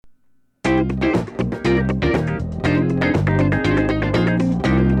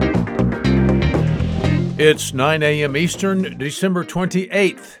It's 9 a.m. Eastern, December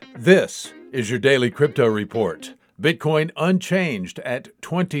 28th. This is your daily crypto report. Bitcoin unchanged at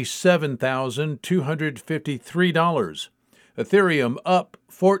 $27,253. Ethereum up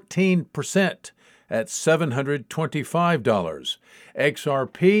 14% at $725.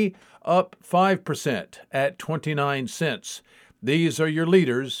 XRP up 5% at 29 cents. These are your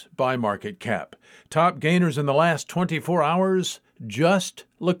leaders by market cap. Top gainers in the last 24 hours, Just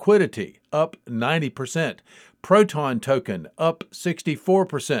Liquidity up 90%, Proton Token up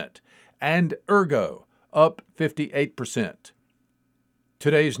 64%, and Ergo up 58%.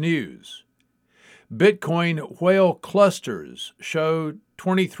 Today's news. Bitcoin whale clusters show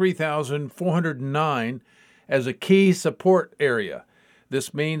 23,409 as a key support area.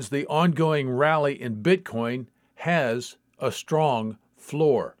 This means the ongoing rally in Bitcoin has a strong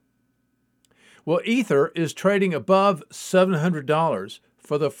floor. Well, Ether is trading above $700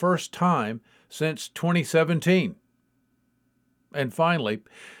 for the first time since 2017. And finally,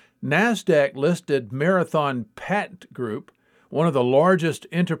 NASDAQ-listed Marathon Patent Group, one of the largest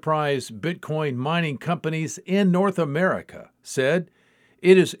enterprise Bitcoin mining companies in North America, said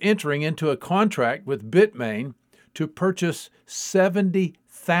it is entering into a contract with Bitmain to purchase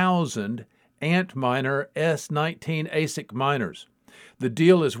 70,000 Antminer S19 ASIC miners. The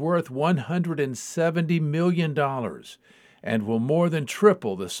deal is worth $170 million and will more than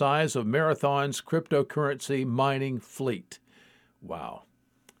triple the size of Marathon's cryptocurrency mining fleet. Wow.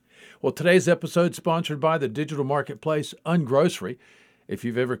 Well, today's episode is sponsored by the digital marketplace Ungrocery. If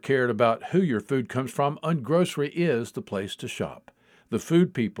you've ever cared about who your food comes from, Ungrocery is the place to shop. The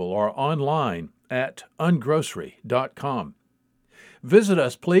food people are online at ungrocery.com. Visit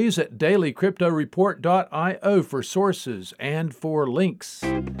us, please, at dailycryptoreport.io for sources and for links.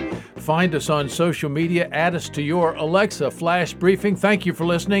 Find us on social media. Add us to your Alexa flash briefing. Thank you for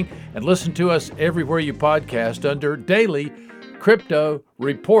listening, and listen to us everywhere you podcast under Daily Crypto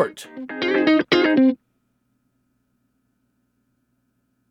Report.